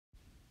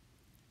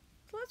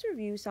let's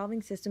review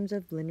solving systems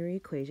of linear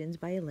equations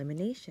by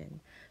elimination.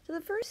 So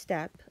the first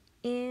step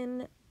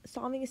in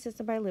solving a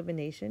system by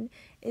elimination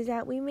is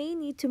that we may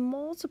need to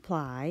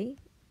multiply,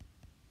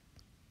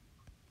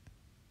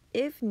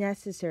 if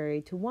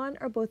necessary, to one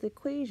or both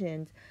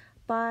equations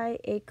by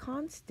a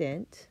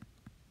constant.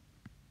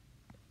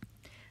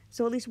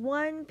 So at least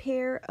one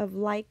pair of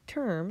like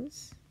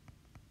terms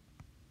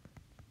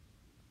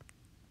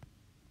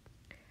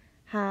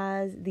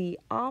has the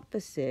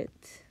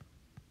opposite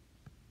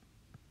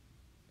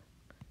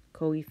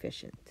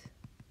coefficient.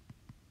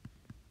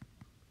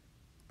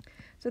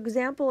 So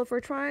example, if we're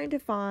trying to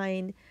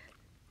find,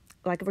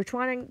 if we're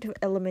trying to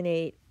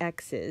eliminate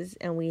x's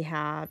and we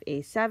have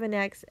a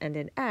 7x and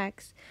an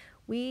x,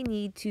 we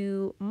need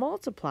to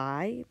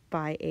multiply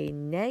by a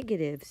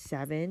negative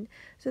 7.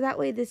 So that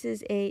way this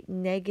is a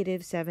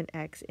negative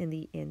 7x in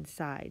the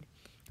inside.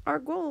 Our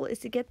goal is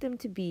to get them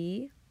to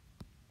be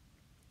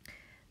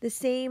the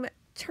same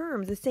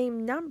terms, the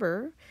same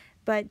number,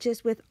 but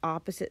just with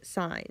opposite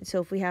signs.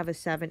 So if we have a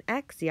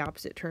 7x, the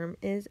opposite term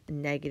is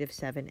negative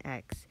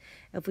 7x.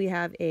 If we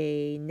have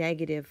a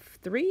negative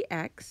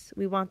 3x,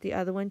 we want the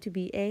other one to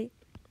be a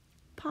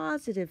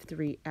positive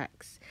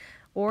 3x.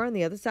 Or on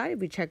the other side, if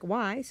we check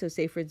y, so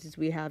say for instance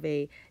we have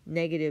a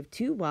negative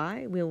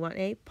 2y, we want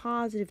a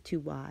positive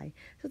 2y.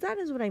 So that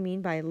is what I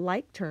mean by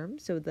like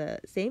terms, so the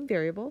same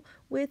variable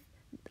with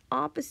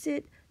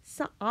opposite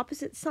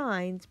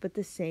signs, but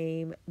the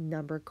same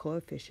number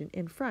coefficient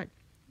in front.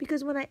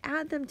 Because when I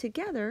add them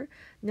together,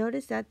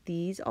 notice that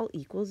these all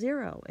equal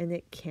 0, and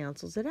it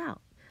cancels it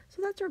out.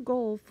 So that's our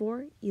goal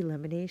for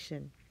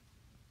elimination.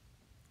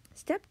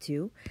 Step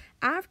 2,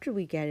 after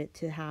we get it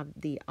to have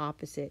the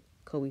opposite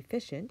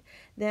coefficient,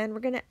 then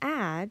we're going to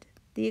add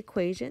the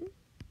equations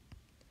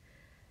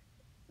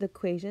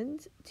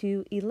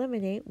to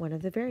eliminate one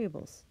of the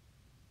variables.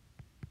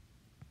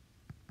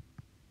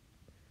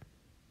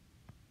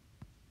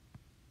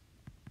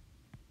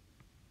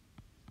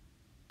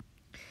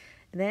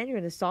 And then you're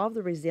going to solve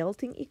the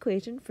resulting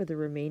equation for the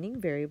remaining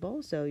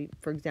variable. So,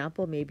 for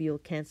example, maybe you'll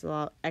cancel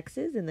out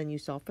x's and then you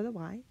solve for the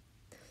y.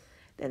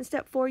 Then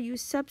step 4, you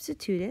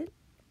substitute it,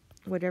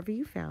 whatever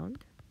you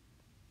found.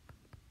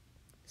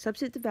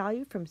 Substitute the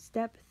value from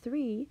step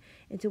 3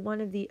 into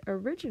one of the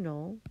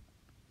original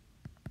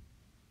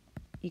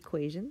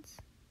equations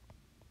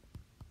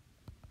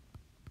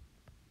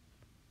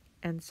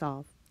and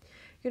solve.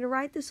 You're going to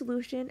write the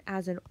solution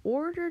as an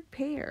ordered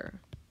pair.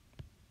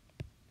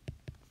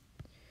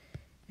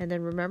 And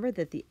then remember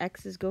that the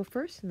x's go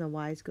first and the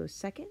y's go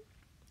second.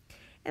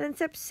 And then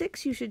step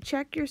 6, you should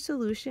check your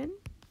solution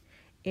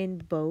in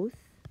both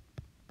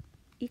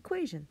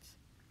equations.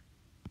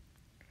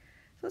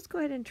 So let's go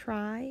ahead and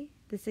try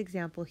this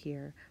example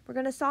here. We're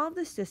going to solve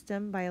the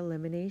system by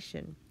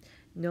elimination.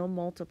 No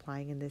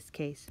multiplying in this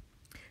case.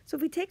 So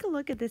if we take a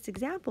look at this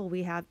example,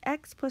 we have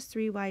x plus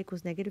 3y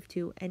equals negative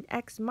 2 and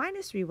x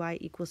minus 3y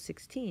equals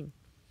 16.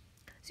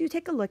 So you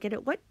take a look at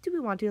it. What do we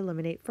want to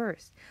eliminate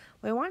first?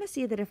 Well, I want to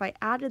see that if I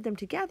added them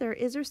together,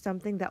 is there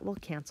something that will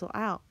cancel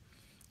out?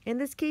 In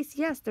this case,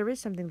 yes, there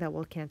is something that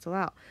will cancel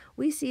out.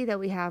 We see that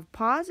we have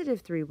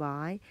positive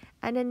 3y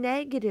and a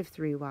negative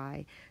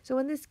 3y. So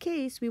in this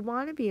case, we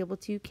want to be able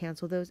to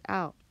cancel those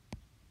out.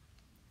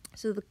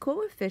 So the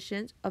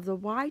coefficients of the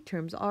y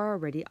terms are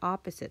already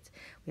opposites.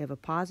 We have a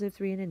positive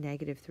 3 and a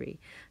negative 3.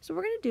 So what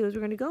we're going to do is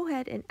we're going to go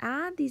ahead and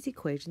add these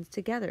equations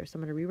together. So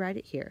I'm going to rewrite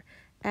it here.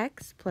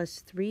 X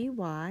plus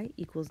 3y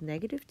equals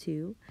negative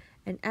 2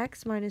 and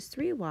x minus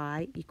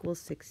 3y equals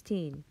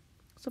 16.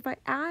 So if I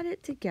add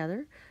it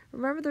together,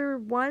 remember there are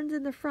ones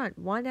in the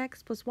front.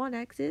 1x plus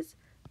 1x is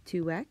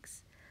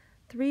 2x.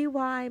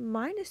 3y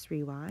minus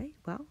 3y,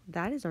 well,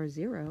 that is our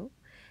 0.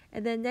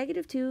 And then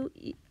negative 2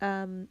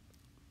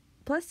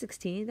 plus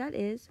 16, that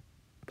is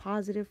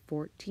positive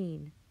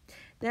 14.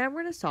 Then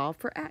we're going to solve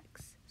for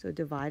x. So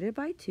divided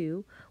by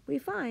 2, we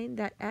find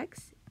that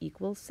x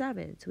equals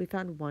 7. So we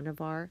found one of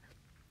our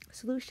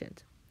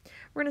solutions.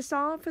 We're going to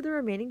solve for the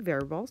remaining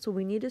variable, so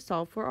we need to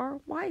solve for our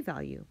y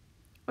value.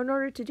 In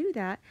order to do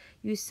that,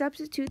 you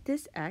substitute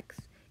this x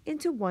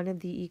into one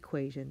of the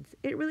equations.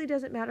 It really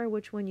doesn't matter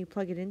which one you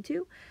plug it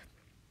into.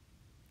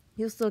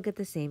 You'll still get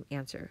the same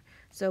answer.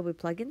 So we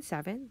plug in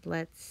 7.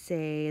 Let's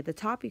say the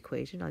top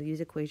equation, I'll use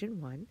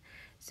equation 1.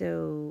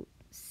 So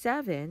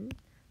 7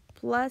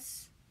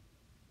 plus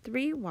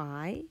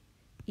 3y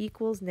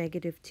equals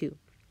negative 2.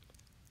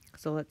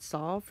 So let's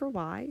solve for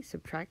y,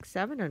 subtract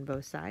 7 on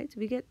both sides.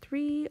 We get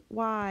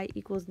 3y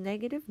equals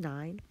negative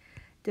 9.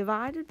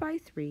 Divided by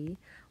 3,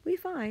 we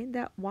find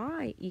that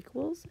y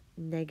equals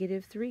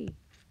negative 3.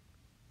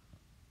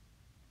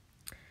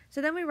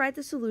 So then we write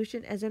the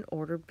solution as an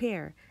ordered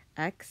pair.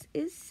 X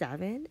is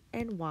 7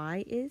 and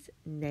y is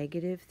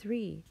negative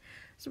 3.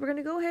 So we're going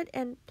to go ahead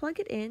and plug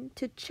it in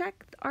to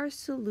check our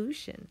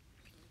solution.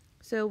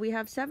 So we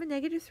have 7,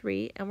 negative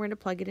 3, and we're going to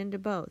plug it into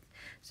both.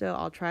 So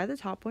I'll try the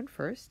top one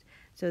first.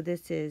 So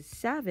this is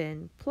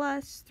 7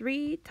 plus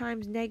 3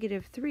 times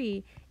negative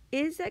 3.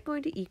 Is that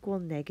going to equal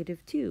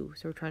negative 2?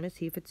 So we're trying to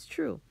see if it's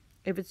true.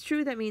 If it's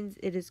true, that means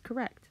it is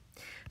correct.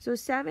 So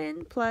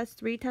 7 plus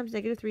 3 times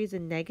negative 3 is a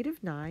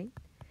negative 9.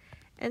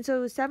 And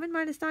so 7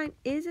 minus 9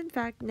 is in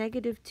fact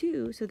negative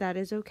 2, so that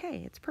is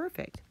okay. It's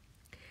perfect.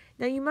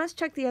 Now you must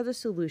check the other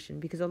solution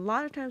because a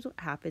lot of times what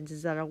happens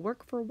is that it'll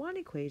work for one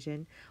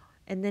equation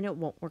and then it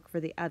won't work for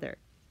the other.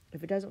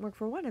 If it doesn't work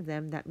for one of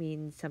them, that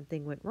means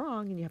something went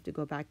wrong and you have to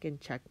go back and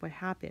check what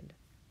happened.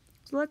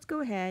 So let's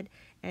go ahead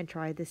and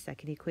try the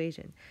second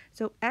equation.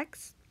 So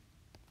x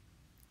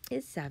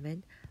is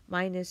 7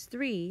 minus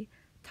 3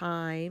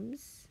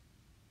 times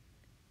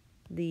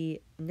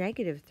the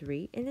negative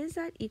 3, and is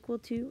that equal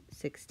to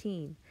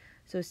 16?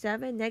 So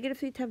 7, negative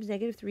 3 times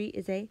negative 3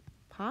 is a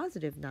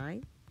positive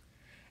 9,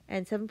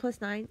 and 7 plus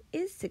 9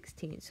 is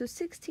 16. So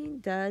 16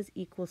 does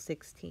equal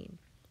 16.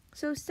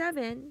 So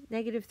 7,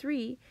 negative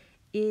 3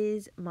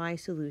 is my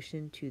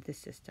solution to the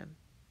system.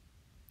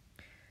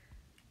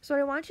 So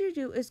what I want you to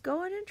do is go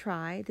ahead and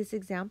try this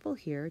example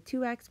here,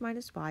 2x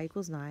minus y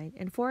equals 9,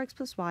 and 4x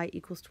plus y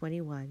equals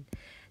 21.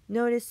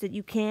 Notice that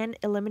you can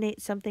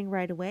eliminate something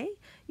right away.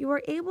 You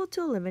are able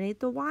to eliminate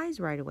the y's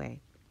right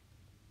away.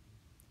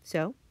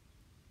 So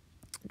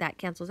that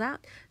cancels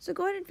out. So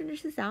go ahead and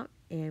finish this out,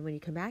 and when you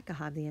come back, I'll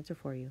have the answer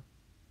for you.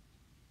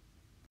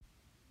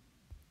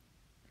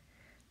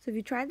 So if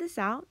you tried this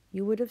out,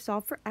 you would have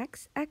solved for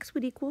x. X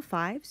would equal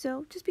 5,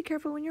 so just be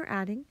careful when you're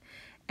adding.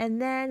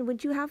 And then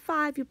once you have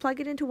 5, you plug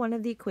it into one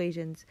of the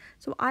equations.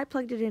 So I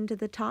plugged it into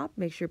the top.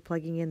 Make sure you're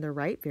plugging in the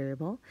right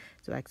variable.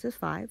 So x is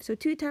 5. So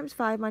 2 times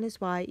 5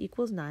 minus y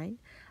equals 9.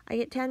 I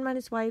get 10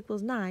 minus y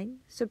equals 9.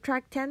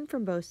 Subtract 10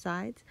 from both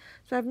sides.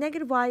 So I have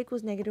negative y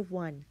equals negative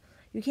 1.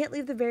 You can't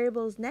leave the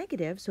variable as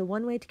negative, so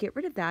one way to get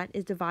rid of that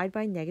is divide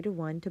by negative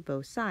 1 to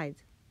both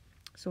sides.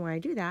 So when I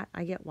do that,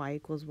 I get y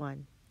equals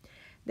 1.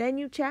 Then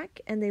you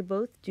check, and they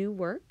both do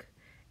work.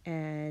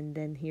 And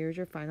then here's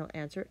your final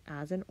answer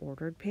as an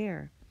ordered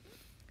pair.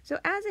 So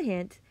as a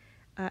hint,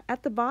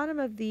 at the bottom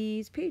of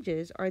these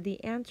pages are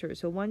the answers.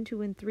 So 1,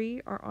 2, and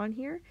 3 are on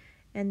here.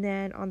 And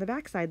then on the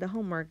back side, the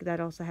homework, that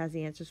also has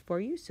the answers for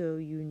you, so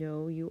you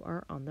know you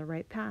are on the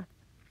right path.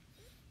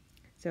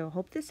 So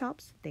hope this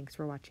helps. Thanks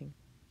for watching.